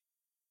him.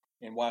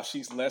 And while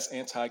she's less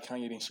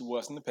anti-Kanye than she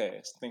was in the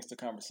past, thanks to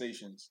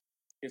conversations,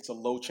 it's a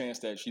low chance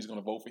that she's going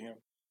to vote for him.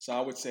 So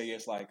I would say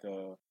it's like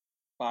a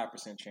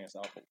 5% chance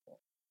I'll vote for him.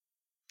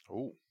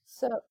 Oh,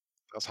 so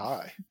that's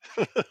high.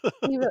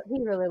 he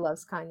really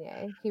loves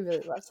Kanye. He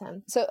really loves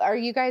him. So are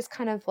you guys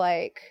kind of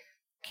like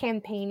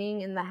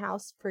campaigning in the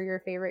House for your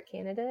favorite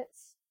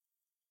candidates?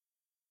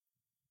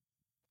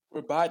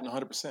 We're Biden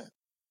 100%.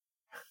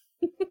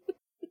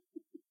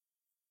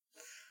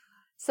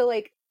 So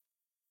like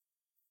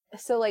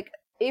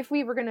if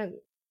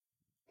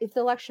the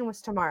election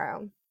was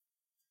tomorrow,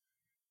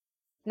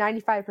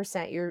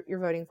 95% you're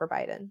voting for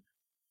Biden.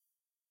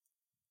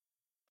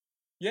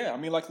 Yeah, I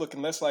mean, like, look,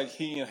 unless like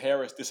he and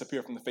Harris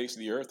disappear from the face of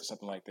the earth or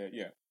something like that,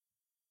 yeah.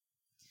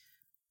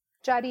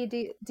 Jody,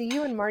 do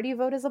you and Marty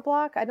vote as a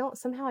block? I don't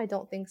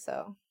think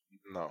so.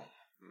 No.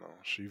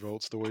 She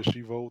votes the way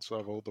she votes.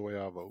 I vote the way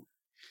I vote.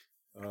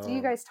 Do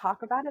you guys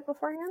talk about it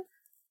beforehand?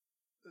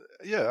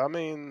 Yeah, I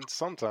mean,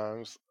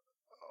 sometimes.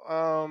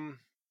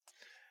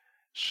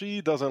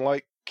 She doesn't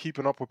like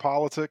keeping up with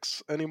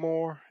politics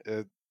anymore.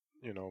 It,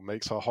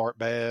 makes her heart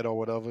bad or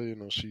whatever.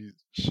 She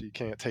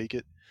can't take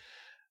it.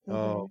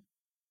 Mm-hmm.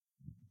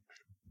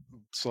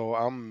 So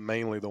I'm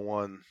mainly the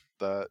one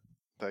that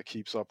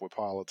keeps up with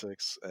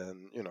politics,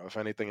 and if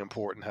anything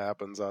important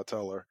happens, I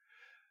tell her.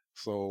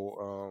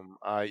 So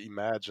I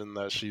imagine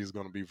that she's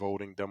going to be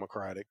voting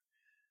Democratic.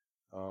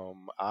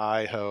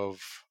 I have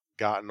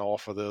gotten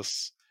off of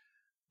this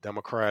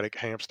Democratic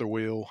hamster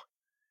wheel,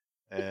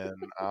 and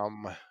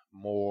I'm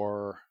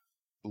more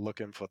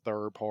looking for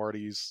third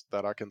parties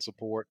that I can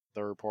support,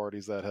 third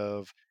parties that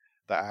have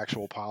the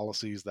actual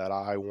policies that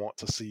I want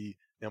to see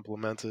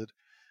implemented.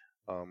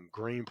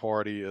 Green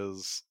Party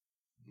is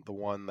the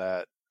one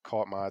that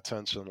caught my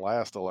attention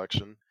last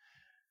election.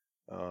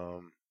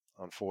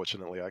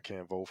 Unfortunately, I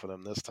can't vote for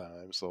them this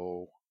time,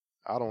 so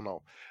I don't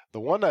know. The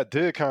one that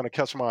did kind of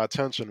catch my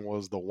attention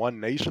was the One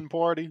Nation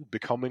Party,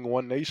 becoming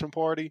One Nation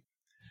Party.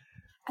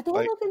 They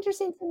Like, looked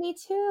interesting to me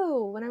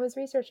too when I was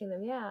researching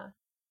them. Yeah.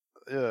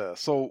 yeah.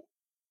 So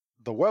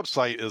the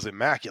website is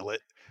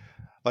immaculate.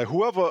 Like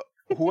whoever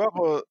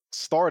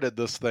started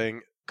this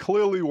thing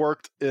clearly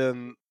worked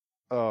in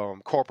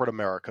corporate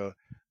America,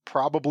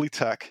 probably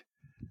tech.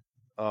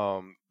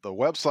 The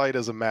website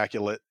is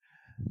immaculate,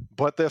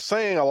 but they're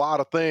saying a lot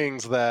of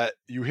things that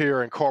you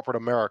hear in corporate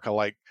America,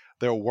 like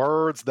they're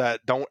words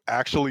that don't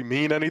actually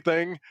mean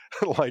anything.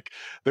 Like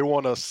they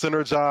want to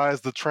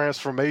synergize the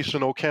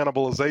transformational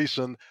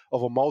cannibalization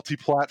of a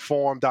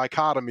multi-platform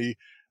dichotomy.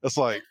 It's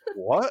like,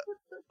 what?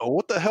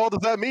 What the hell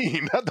does that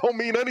mean? That don't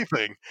mean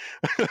anything.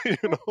 you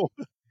know.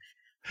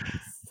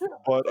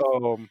 But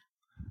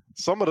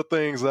some of the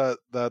things that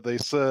they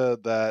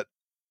said that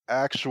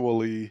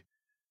actually,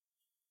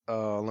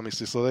 let me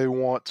see. So they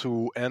want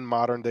to end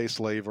modern day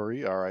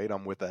slavery. All right,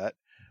 I'm with that.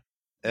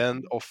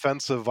 End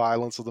offensive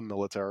violence of the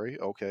military.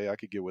 Okay, I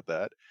could get with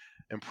that.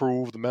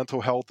 Improved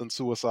mental health and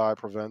suicide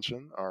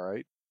prevention. All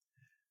right.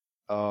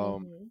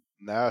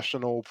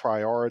 National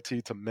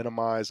priority to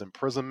minimize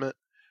imprisonment,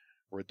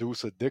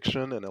 reduce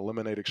addiction, and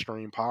eliminate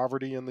extreme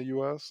poverty in the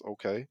U.S.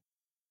 Okay.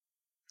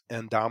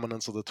 And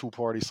dominance of the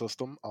two-party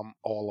system. I'm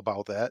all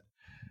about that.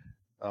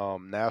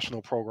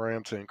 National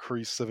program to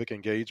increase civic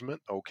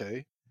engagement.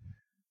 Okay.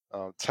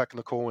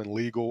 Technical and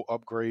legal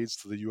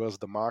upgrades to the U.S.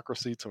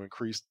 democracy to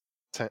increase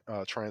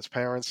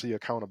transparency,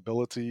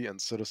 accountability,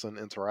 and citizen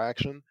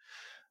interaction.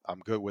 I'm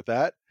good with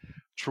that.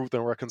 Truth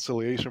and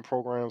reconciliation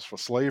programs for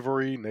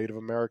slavery, Native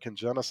American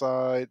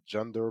genocide,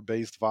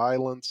 gender-based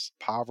violence,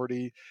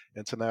 poverty,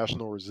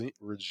 international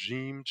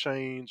regime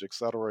change,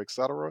 etc.,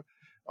 etc.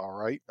 All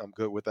right, I'm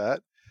good with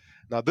that.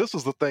 Now, this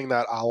is the thing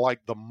that I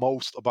like the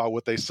most about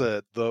what they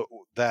said,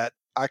 that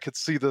I could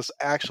see this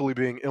actually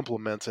being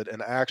implemented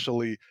and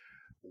actually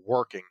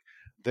working.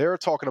 They're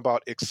talking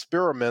about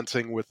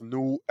experimenting with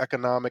new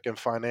economic and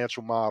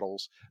financial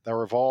models that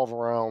revolve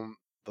around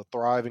the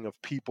thriving of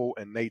people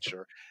and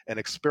nature, and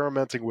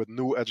experimenting with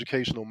new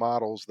educational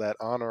models that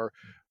honor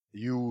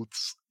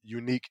youth's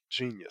unique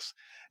genius.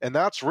 And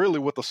that's really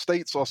what the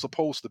states are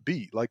supposed to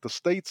be. Like the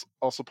states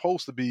are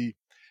supposed to be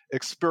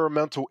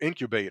experimental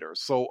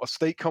incubators. So a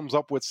state comes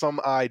up with some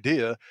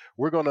idea,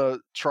 we're going to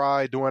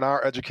try doing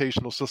our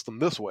educational system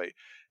this way.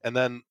 And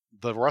then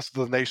the rest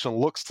of the nation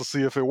looks to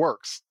see if it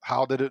works.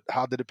 How did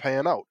it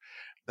pan out?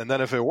 And then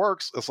if it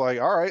works, it's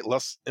like, all right,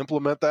 let's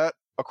implement that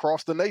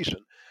across the nation.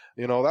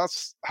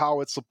 That's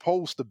how it's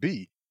supposed to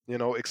be.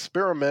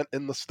 Experiment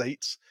in the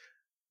states,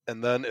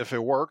 and then if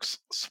it works,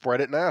 spread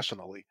it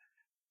nationally.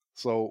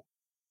 So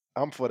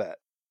I'm for that.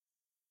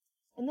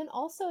 And then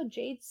also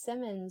Jade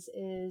Simmons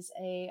is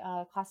a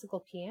classical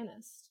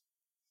pianist.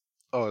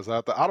 Oh, is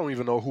that I don't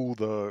even know who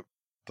the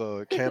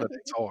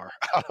candidates are.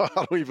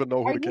 I don't even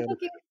know who the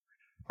candidates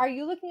are. Are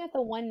you looking at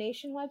the One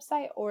Nation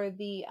website or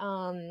the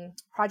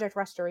Project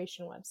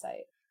Restoration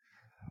website?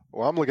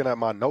 Well, I'm looking at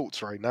my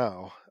notes right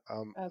now.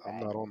 I'm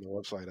not on the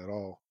website at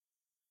all.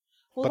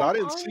 Well, but I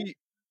didn't see.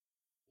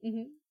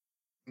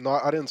 Mm-hmm. No,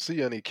 I didn't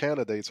see any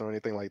candidates or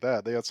anything like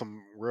that. They had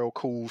some real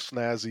cool,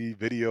 snazzy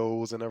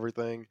videos and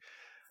everything.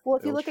 Well,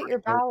 if you look at your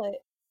ballot,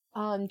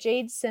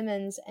 Jade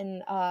Simmons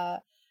and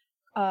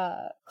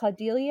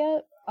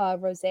Claudelia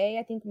Rose,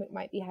 I think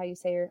might be how you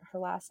say her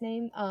last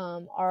name,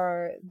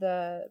 are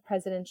the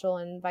presidential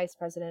and vice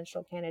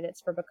presidential candidates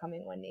for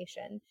becoming One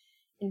Nation.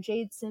 And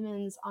Jade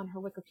Simmons, on her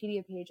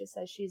Wikipedia page, it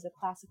says she's a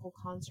classical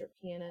concert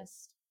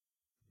pianist,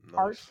 nice.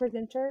 art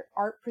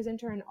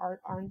presenter, and art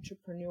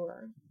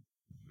entrepreneur.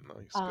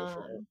 Nice. Good for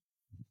her.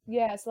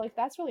 Yeah, so like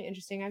that's really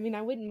interesting. I mean,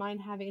 I wouldn't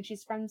mind having, and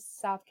she's from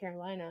South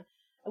Carolina.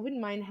 I wouldn't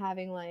mind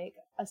having like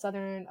a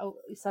southern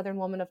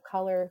woman of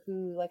color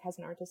who like has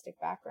an artistic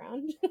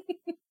background.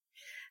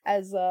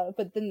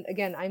 But then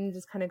again, I'm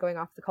just kind of going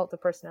off the cult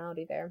of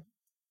personality there.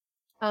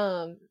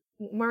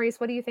 Maurice,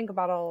 what do you think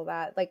about all of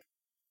that? Like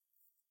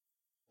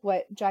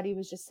what Jadi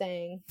was just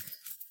saying.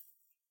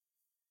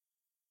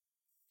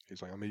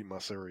 He's like, I'm eating my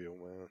cereal,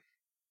 man.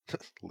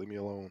 Leave me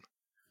alone.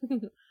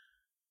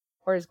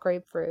 Or his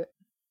grapefruit.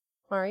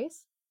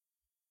 Maurice?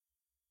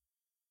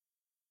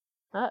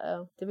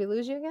 Uh-oh. Did we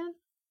lose you again?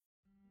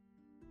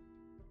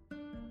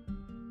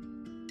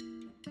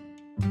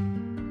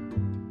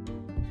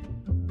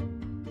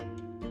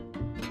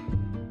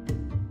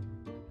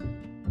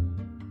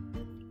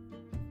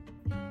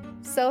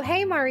 So,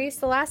 hey, Maurice,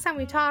 the last time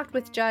we talked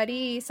with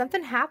Jadi,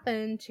 something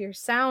happened to your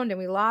sound and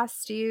we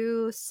lost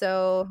you.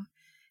 So,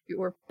 you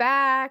were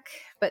back.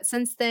 But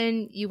since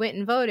then, you went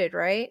and voted,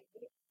 right?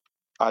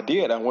 I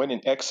did. I went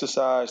and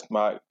exercised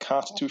my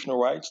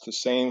constitutional rights, the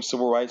same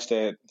civil rights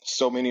that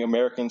so many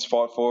Americans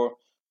fought for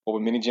over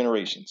many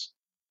generations.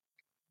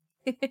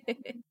 Where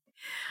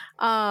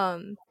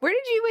did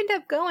you end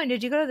up going?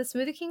 Did you go to the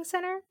Smoothie King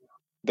Center?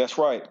 That's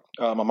right.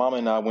 My mama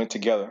and I went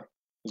together.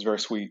 It was very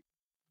sweet.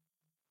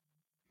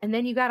 And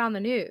then you got on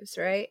the news,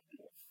 right?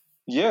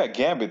 Yeah,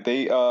 Gambit.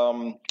 They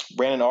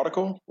ran an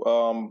article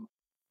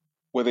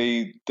where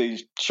they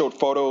showed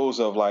photos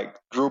of like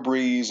Drew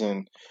Brees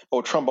and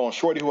Trombone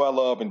Shorty, who I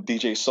love, and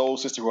DJ Soul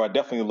Sister, who I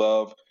definitely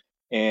love.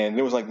 And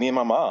it was like me and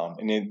my mom,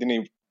 and then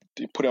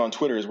they put it on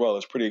Twitter as well.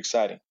 It's pretty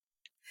exciting.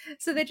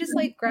 So they just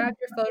like grabbed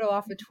your photo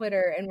off of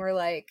Twitter and were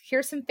like,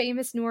 here's some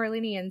famous New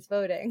Orleanians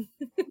voting.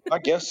 I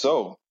guess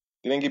so.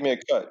 They didn't give me a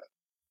cut.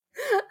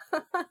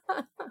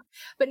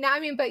 But now, I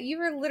mean, but you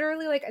were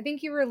literally like, I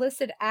think you were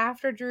listed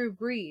after Drew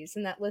Brees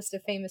in that list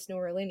of famous New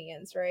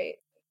Orleanians, right?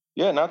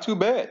 Yeah, not too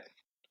bad.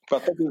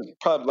 But I think it's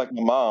probably like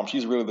my mom.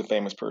 She's really the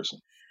famous person.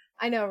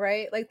 I know,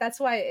 right? Like that's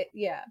why,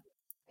 yeah.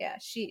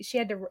 She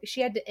had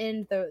to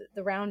end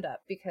the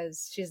roundup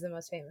because she's the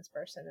most famous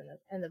person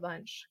in the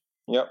bunch.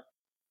 Yep.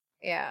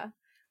 Yeah.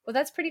 Well,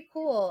 that's pretty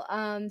cool.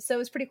 So it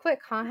was pretty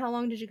quick, huh? How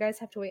long did you guys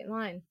have to wait in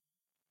line?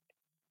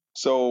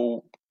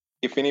 So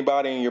if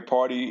anybody in your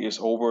party is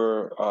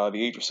over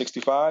the age of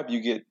 65, you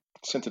get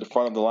sent to the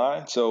front of the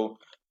line. So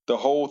the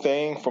whole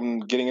thing from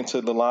getting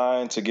into the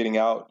line to getting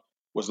out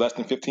was less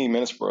than 15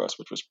 minutes for us,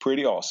 which was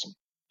pretty awesome.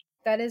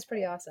 That is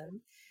pretty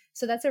awesome.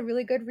 So that's a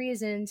really good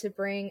reason to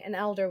bring an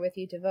elder with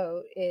you to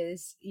vote,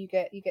 is you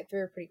get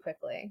through pretty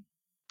quickly.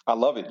 I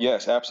love it.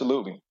 Yes,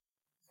 absolutely.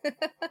 Oh,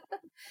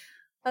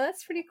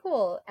 that's pretty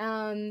cool.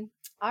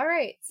 All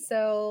right.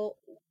 So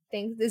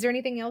is there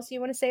anything else you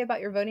want to say about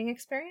your voting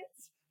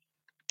experience?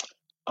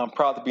 I'm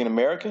proud to be an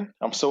American.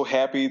 I'm so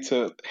happy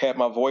to have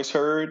my voice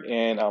heard,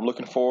 and I'm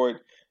looking forward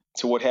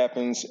to what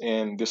happens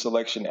in this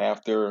election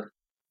after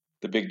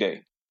the big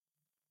day.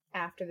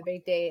 After the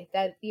big day.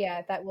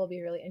 That will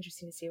be really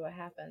interesting to see what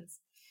happens.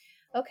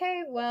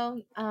 Okay,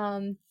 well,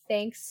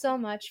 thanks so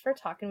much for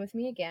talking with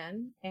me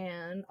again,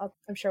 and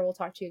I'm sure we'll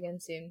talk to you again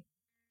soon.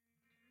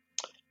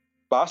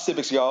 Bye,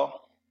 civics,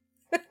 y'all.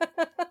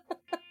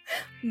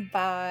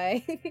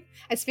 Bye.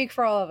 I speak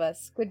for all of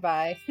us.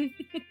 Goodbye.